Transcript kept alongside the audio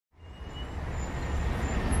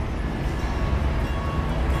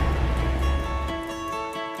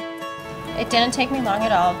It didn't take me long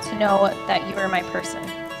at all to know that you were my person.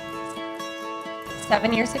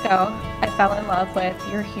 7 years ago, I fell in love with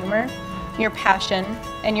your humor, your passion,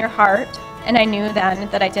 and your heart, and I knew then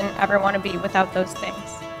that I didn't ever want to be without those things.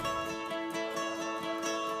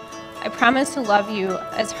 I promise to love you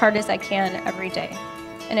as hard as I can every day,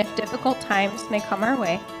 and if difficult times may come our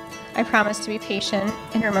way, I promise to be patient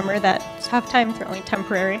and remember that tough times are only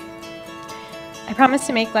temporary. I promise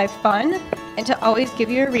to make life fun and to always give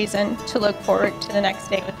you a reason to look forward to the next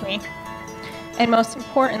day with me. And most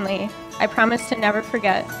importantly, I promise to never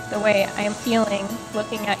forget the way I am feeling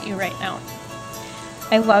looking at you right now.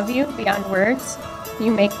 I love you beyond words.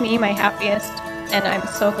 You make me my happiest, and I'm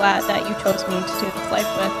so glad that you chose me to do this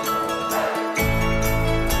life with.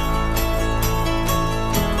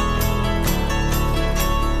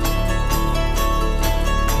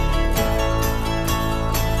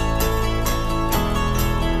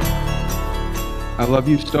 I love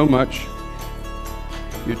you so much.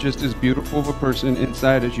 You're just as beautiful of a person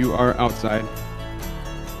inside as you are outside.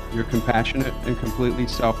 You're compassionate and completely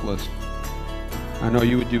selfless. I know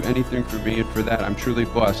you would do anything for me, and for that I'm truly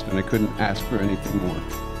blessed, and I couldn't ask for anything more.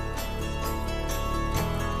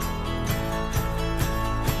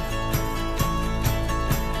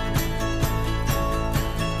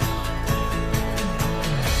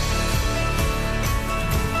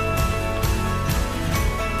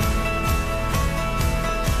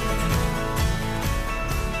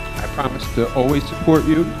 I promise to always support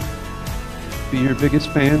you, be your biggest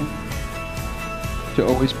fan, to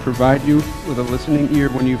always provide you with a listening ear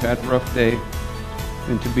when you've had a rough day,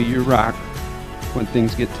 and to be your rock when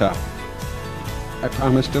things get tough. I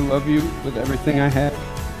promise to love you with everything I have,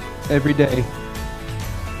 every day,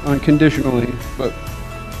 unconditionally, but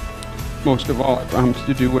most of all, I promise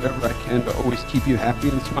to do whatever I can to always keep you happy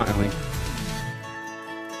and smiling.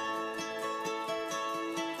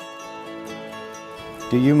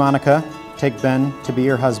 Do you, Monica, take Ben to be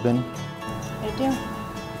your husband? I do.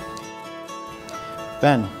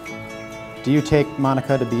 Ben, do you take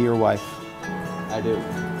Monica to be your wife? I do.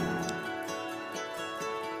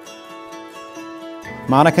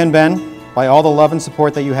 Monica and Ben, by all the love and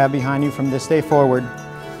support that you have behind you from this day forward,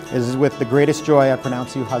 it is with the greatest joy I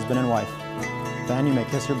pronounce you husband and wife. Ben, you may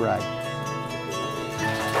kiss your bride.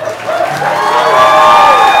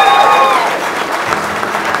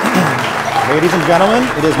 Ladies and gentlemen,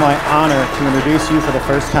 it is my honor to introduce you for the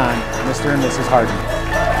first time, Mr. and Mrs. Harden.